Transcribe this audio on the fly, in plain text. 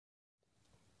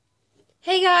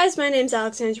Hey guys, my name's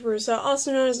Alexandra Russo,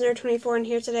 also known as Nerd24, and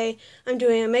here today I'm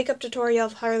doing a makeup tutorial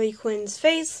of Harley Quinn's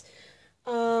face.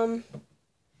 I'm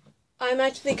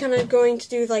actually kind of going to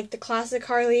do like the classic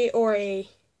Harley or a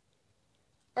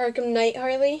Arkham Knight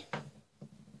Harley.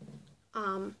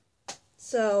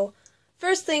 So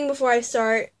first thing before I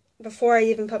start, before I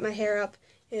even put my hair up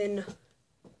in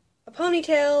a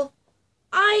ponytail,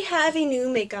 I have a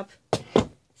new makeup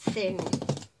thing.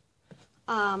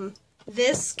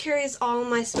 This carries all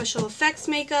my special effects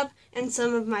makeup and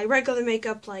some of my regular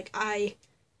makeup like eye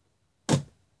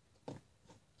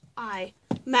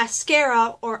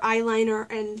mascara or eyeliner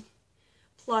and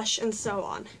blush and so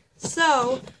on.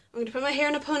 So, I'm going to put my hair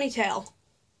in a ponytail.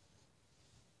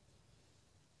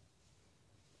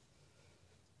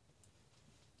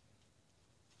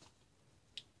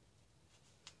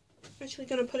 I'm actually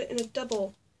going to put it in a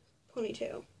double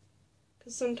ponytail,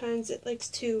 because sometimes it likes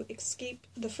to escape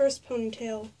the first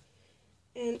ponytail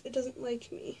and it doesn't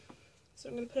like me. So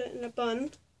I'm going to put it in a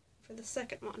bun for the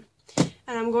second one.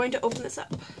 And I'm going to open this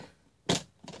up.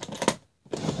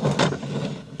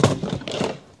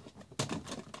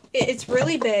 It's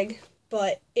really big,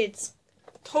 but it's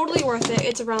totally worth it.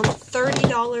 It's around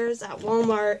 $30 at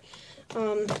Walmart.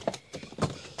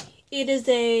 It is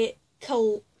a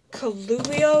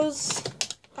Colluio's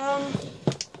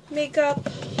makeup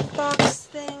box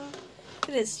thing.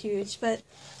 It is huge, but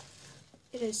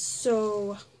it is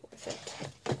so worth it.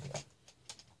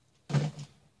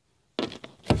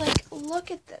 Like,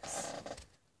 look at this.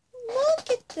 Look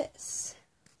at this.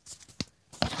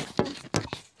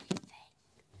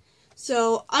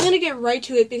 So, I'm going to get right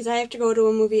to it because I have to go to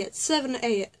a movie at 7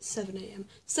 p.m.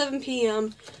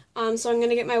 So I'm going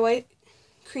to get my white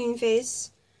cream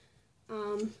face,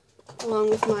 along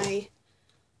with my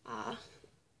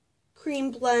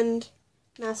cream blend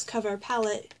mask cover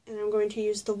palette, and I'm going to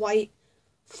use the white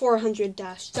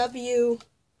 400-W,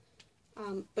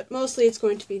 but mostly it's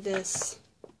going to be this.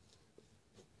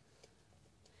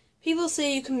 People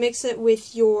say you can mix it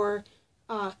with your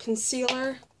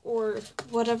concealer or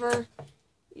whatever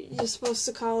you're supposed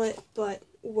to call it, but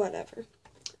whatever.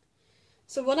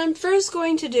 So what I'm first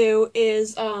going to do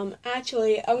is,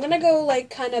 actually, I'm going to go, like,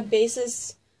 kind of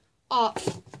basis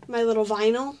off my little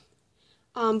vinyl,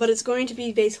 but it's going to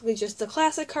be basically just the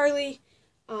classic Harley,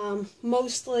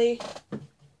 mostly.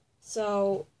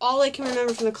 So all I can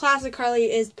remember from the classic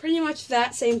Harley is pretty much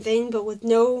that same thing, but with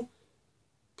no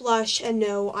blush and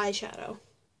no eyeshadow.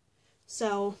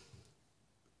 So,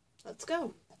 let's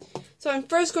go. So I'm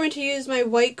first going to use my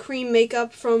white cream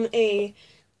makeup from a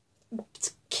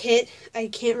kit. I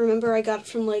can't remember. I got it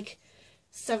from like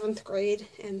 7th grade,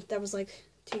 and that was like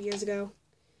 2 years ago.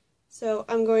 So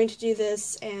I'm going to do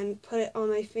this and put it on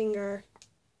my finger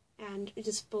and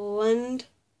just blend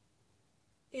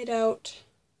it out.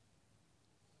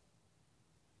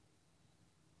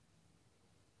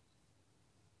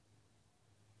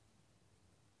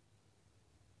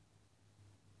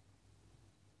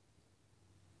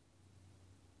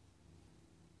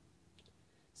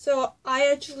 So I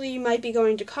actually might be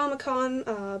going to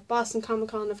Comic-Con, Boston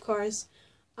Comic-Con, of course.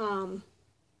 When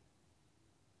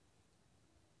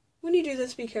you do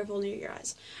this, be careful near your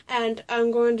eyes. And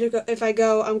I'm going to go, if I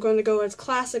go, I'm going to go as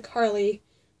classic Harley,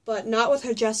 but not with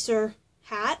her jester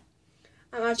hat.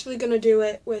 I'm actually going to do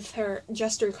it with her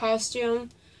jester costume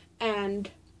and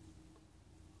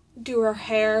do her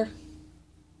hair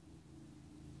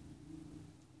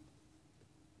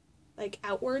like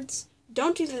outwards.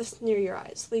 Don't do this near your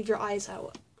eyes. Leave your eyes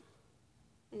out.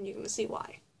 And you're going to see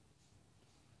why.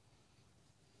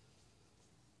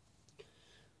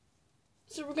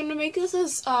 So we're going to make this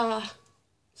as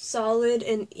solid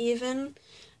and even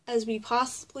as we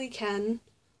possibly can.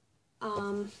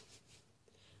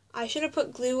 I should have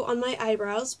put glue on my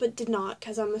eyebrows, but did not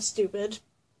because I'm a stupid.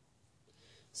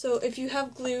 So if you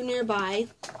have glue nearby,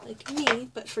 like me,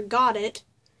 but forgot it,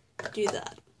 do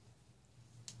that.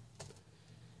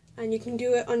 And you can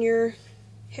do it on your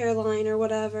hairline or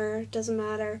whatever, doesn't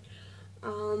matter.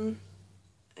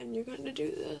 And you're going to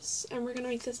do this, and we're going to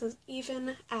make this as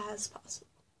even as possible.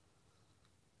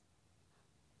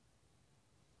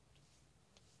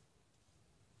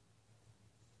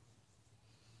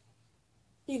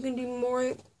 You can do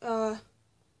more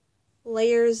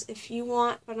layers if you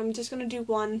want, but I'm just going to do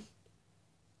one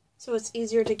so it's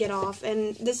easier to get off.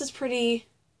 And this is pretty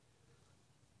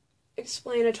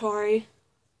explanatory.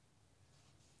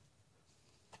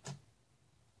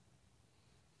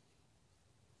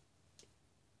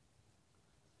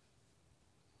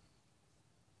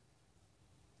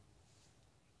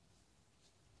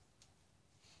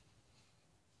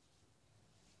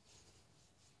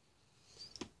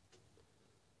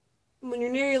 when you're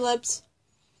near your lips,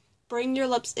 bring your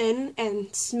lips in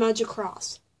and smudge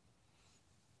across.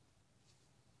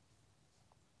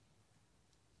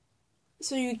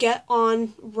 So you get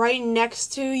on right next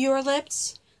to your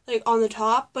lips, like on the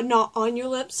top, but not on your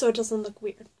lips, so it doesn't look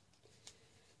weird.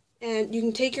 And you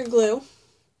can take your glue,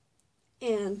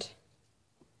 and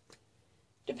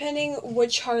depending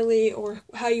which Harley or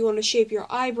how you want to shape your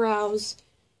eyebrows,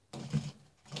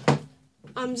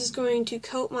 I'm just going to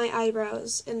coat my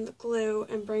eyebrows in the glue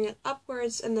and bring it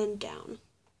upwards and then down.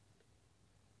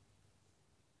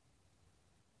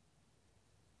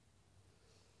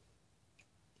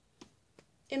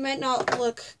 It might not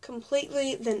look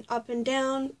completely then up and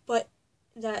down, but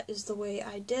that is the way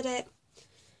I did it.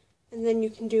 And then you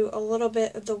can do a little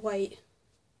bit of the white.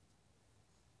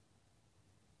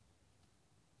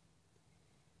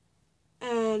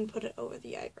 And put it over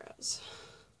the eyebrows.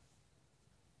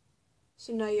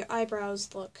 So now your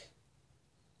eyebrows look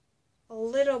a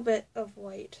little bit of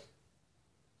white.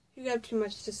 If you have too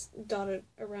much, just dot it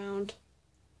around.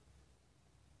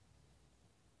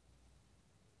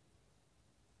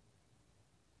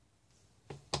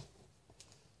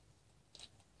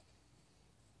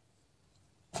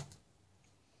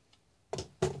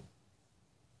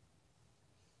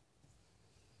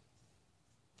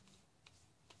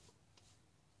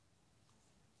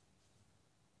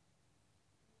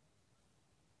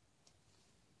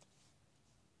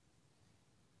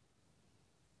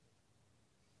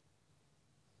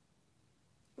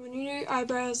 When you do your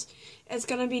eyebrows, it's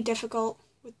going to be difficult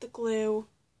with the glue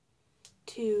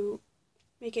to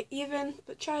make it even,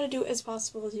 but try to do it as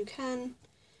possible as you can.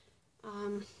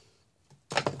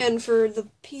 And for the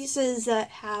pieces that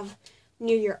have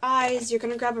near your eyes, you're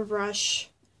going to grab a brush.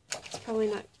 It's probably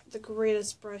not the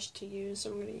greatest brush to use,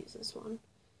 so I'm going to use this one.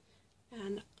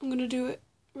 And I'm going to do it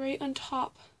right on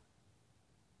top.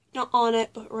 Not on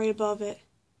it, but right above it.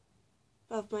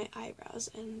 Above my eyebrows,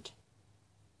 and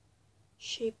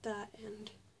shape that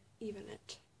and even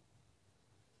it.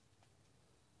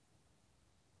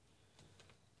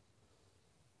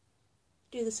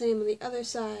 Do the same on the other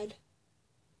side.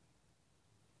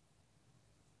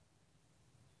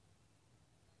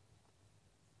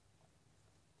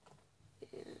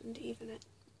 And even it.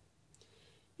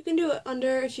 You can do it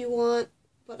under if you want,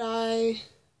 but I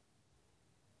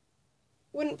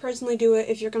wouldn't personally do it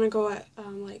if you're going to go at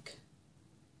like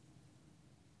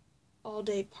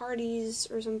all-day parties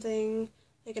or something,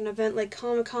 like an event like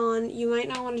Comic-Con. You might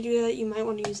not want to do that. You might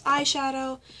want to use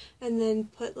eyeshadow and then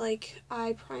put like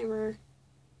eye primer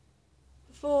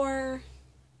before.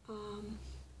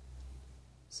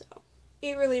 So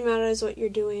it really matters what you're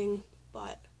doing,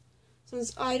 but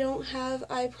since I don't have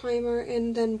eye primer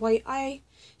and then white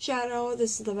eyeshadow,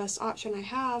 this is the best option I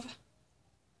have.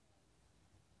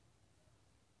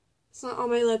 It's not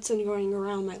on my lips and going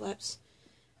around my lips.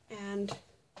 And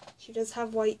she does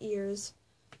have white ears,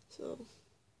 so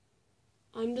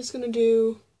I'm just going to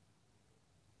do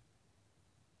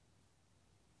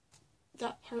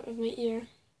that part of my ear.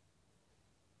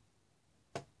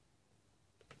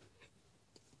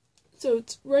 So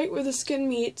it's right where the skin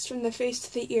meets from the face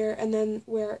to the ear, and then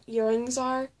where earrings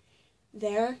are,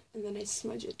 there, and then I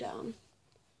smudge it down.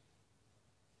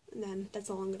 And then that's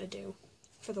all I'm going to do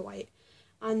for the white.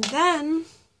 And then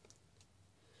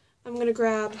I'm going to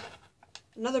grab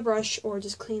another brush, or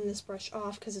just clean this brush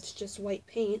off because it's just white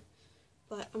paint.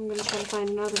 But I'm going to try to find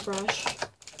another brush.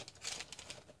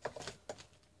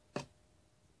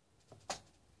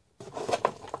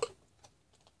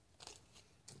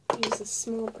 Use a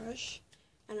small brush,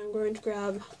 and I'm going to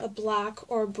grab a black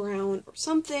or brown or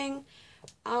something.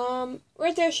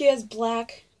 Right there she has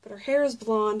black, but her hair is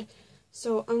blonde,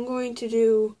 so I'm going to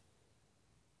do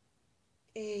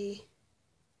a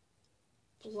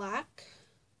black.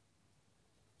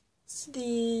 It's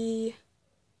the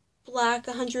black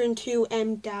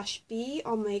 102M-B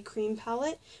on my cream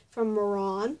palette from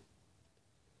Moran.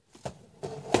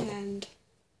 And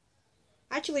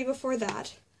actually before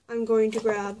that, I'm going to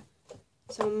grab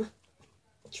some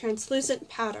translucent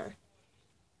powder.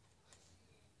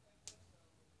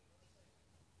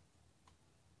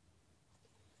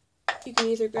 You can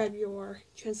either grab your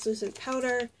translucent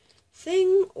powder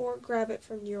thing or grab it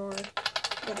from your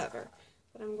whatever.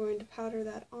 But I'm going to powder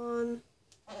that on.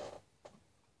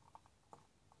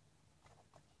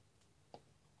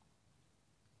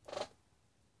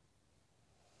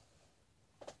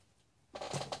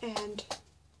 And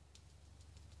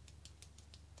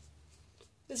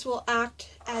this will act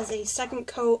as a second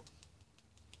coat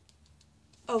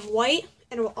of white,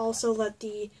 and it will also let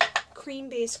the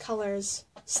cream-based colors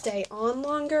stay on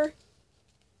longer.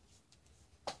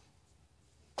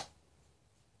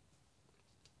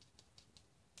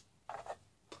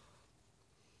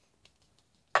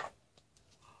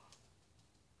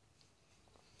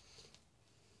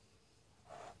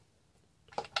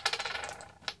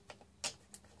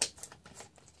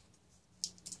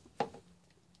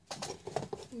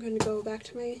 going to go back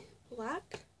to my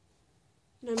black,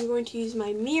 and I'm going to use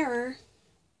my mirror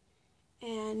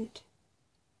and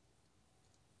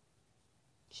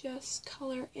just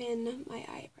color in my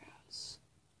eyebrows.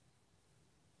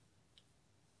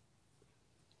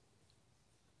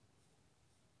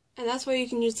 And that's why you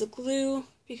can use the glue,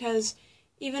 because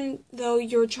even though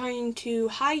you're trying to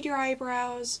hide your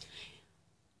eyebrows,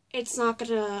 it's not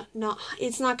gonna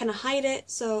hide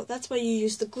it, so that's why you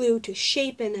use the glue to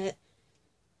shape in it.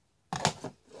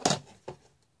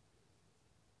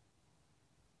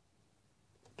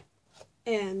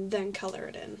 And then color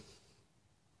it in.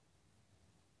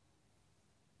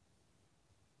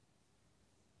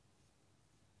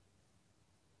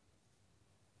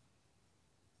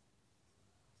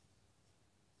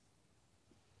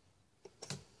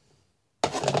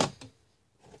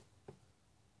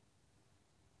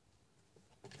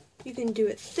 You can do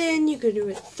it thin, you can do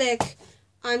it thick.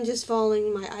 I'm just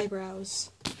following my eyebrows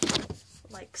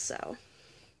like so.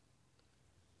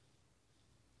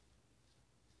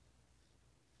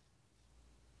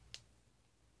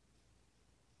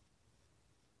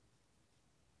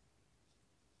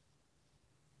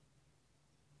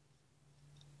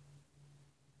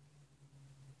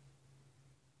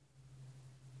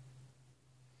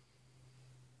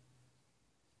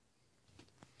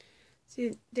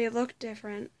 See, they look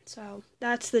different, so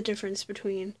that's the difference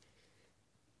between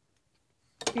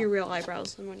your real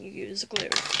eyebrows and when you use glue.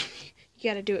 You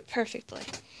gotta do it perfectly.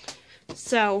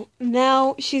 So,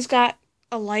 now she's got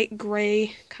a light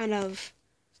gray kind of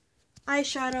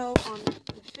eyeshadow on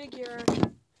the figure,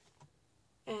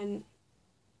 and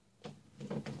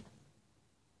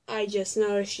I just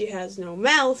noticed she has no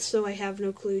mouth, so I have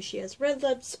no clue she has red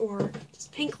lips or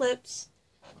just pink lips.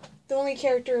 The only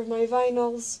character of my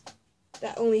vinyls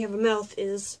that only have a mouth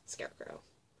is Scarecrow,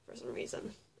 for some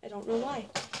reason. I don't know why.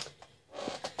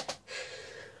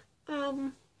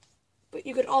 But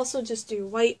you could also just do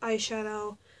white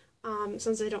eyeshadow,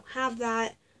 since I don't have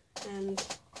that, and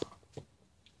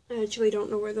I actually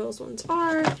don't know where those ones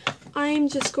are. I'm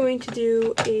just going to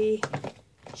do a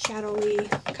shadowy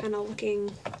kind of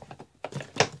looking.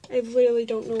 I literally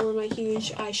don't know where my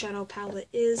huge eyeshadow palette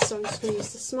is, so I'm just going to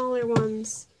use the smaller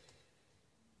ones.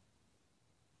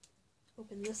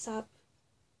 Open this up.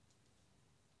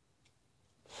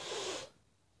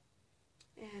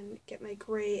 And get my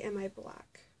gray and my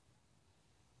black.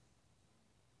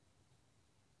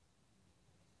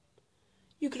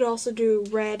 You could also do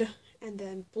red and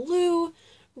then blue,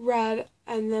 red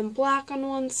and then black on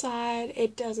one side.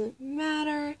 It doesn't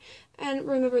matter. And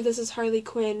remember, this is Harley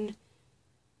Quinn.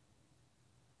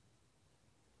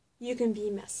 You can be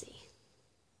messy.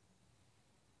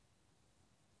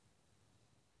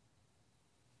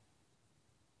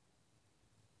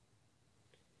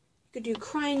 You could do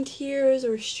crying tears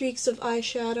or streaks of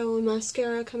eyeshadow and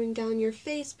mascara coming down your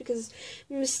face because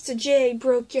Mr. J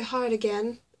broke your heart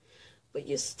again. But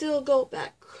you still go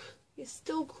back, you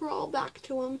still crawl back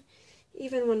to him,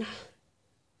 even when,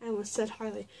 I almost said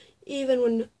Harley, even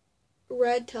when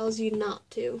Red tells you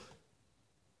not to.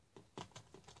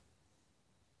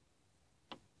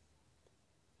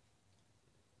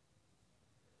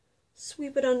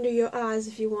 Sweep it under your eyes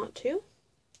if you want to.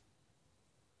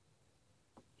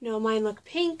 You know, mine look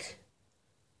pink,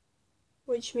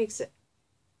 which makes it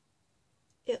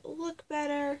look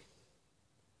better.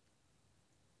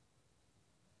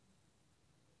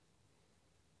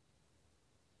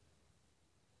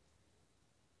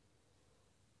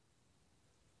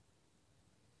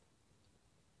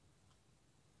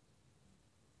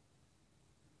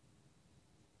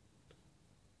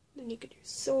 Then you could do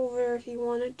silver if you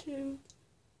wanted to.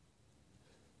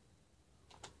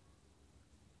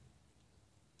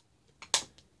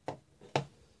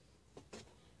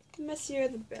 The messier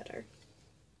the better.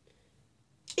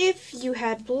 If you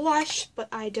had blush, but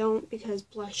I don't because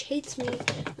blush hates me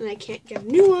and I can't get a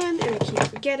new one and I keep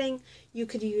forgetting, you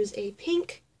could use a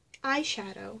pink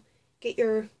eyeshadow. Get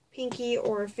your pinky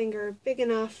or finger big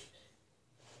enough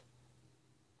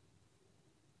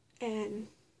and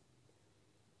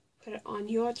put it on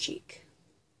your cheek.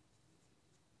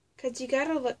 Because you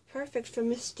gotta look perfect for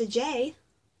Mr. J.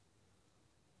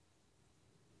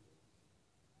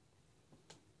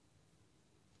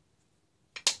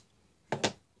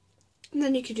 And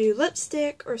then you could do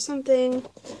lipstick or something.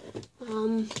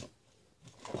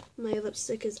 My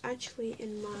lipstick is actually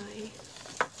in my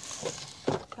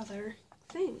other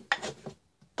thing.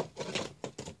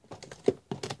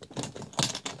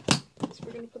 So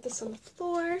we're going to put this on the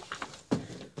floor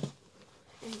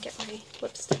and get my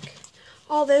lipstick.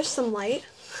 Oh, there's some light.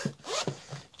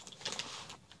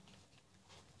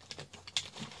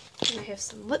 And I have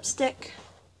some lipstick.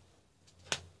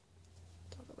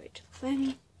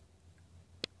 thing.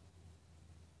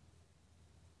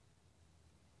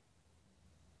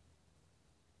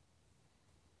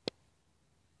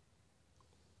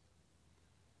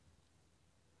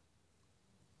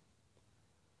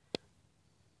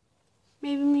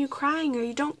 Maybe you're crying or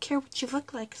you don't care what you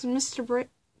look like because Mr.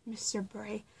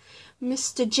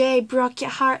 J broke your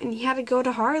heart and you had to go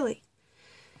to Harley.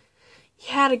 You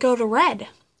had to go to Red.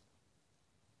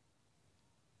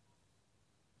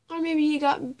 Or maybe you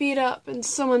got beat up and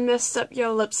someone messed up your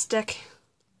lipstick.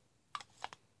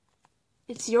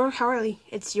 It's your Harley.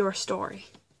 It's your story.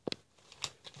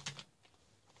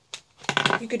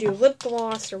 You could do lip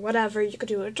gloss or whatever. You could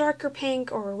do a darker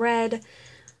pink or a red.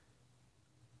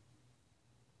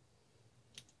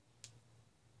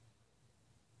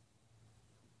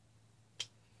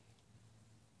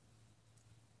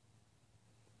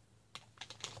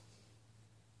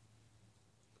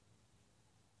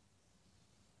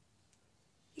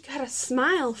 You got a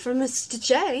smile for Mr.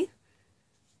 J.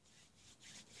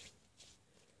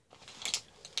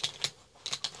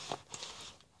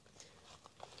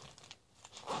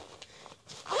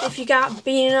 If you got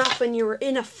beaten up and you were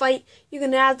in a fight, you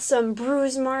can add some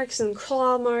bruise marks and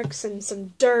claw marks and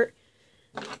some dirt.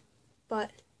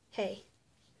 But, hey,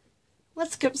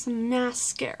 let's get some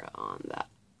mascara on that.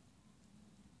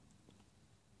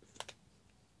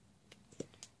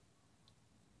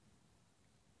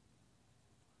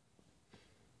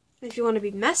 If you want to be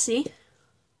messy,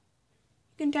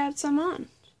 you can add some on.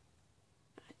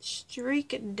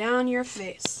 Streak it down your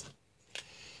face.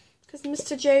 Because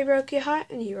Mr. J broke your heart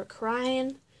and you were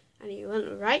crying and you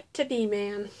went right to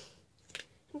B-Man.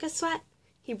 And guess what?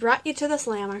 He brought you to the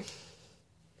slammer.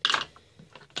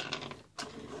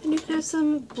 And you can have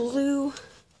some blue.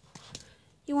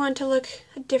 You want to look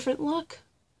a different look.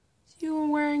 So you were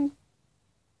wearing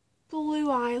blue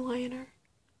eyeliner.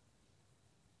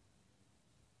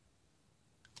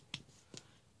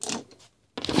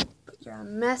 You're a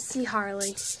messy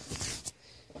Harley.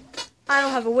 I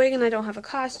don't have a wig and I don't have a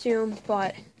costume,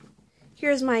 but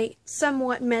here's my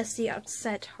somewhat messy,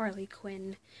 upset Harley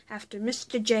Quinn after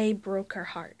Mr. J broke her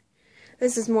heart.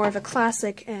 This is more of a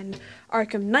classic and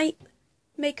Arkham Knight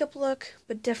makeup look,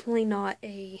 but definitely not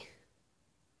a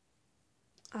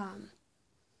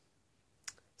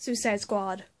Suicide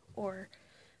Squad or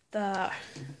the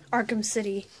Arkham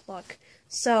City look.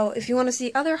 So if you want to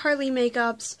see other Harley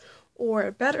makeups or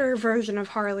a better version of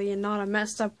Harley and not a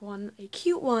messed up one, a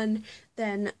cute one,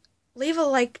 then leave a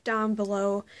like down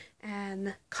below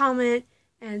and comment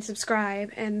and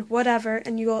subscribe and whatever,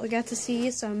 and you will get to see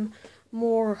some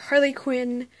more Harley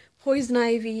Quinn, Poison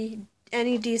Ivy,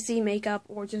 any DC makeup,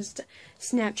 or just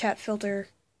Snapchat filter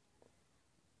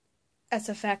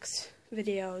SFX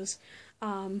videos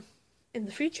in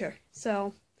the future.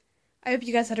 So I hope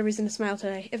you guys had a reason to smile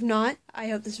today. If not, I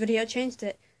hope this video changed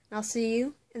it. And I'll see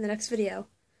you in the next video.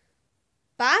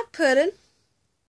 Bye, Puddin'!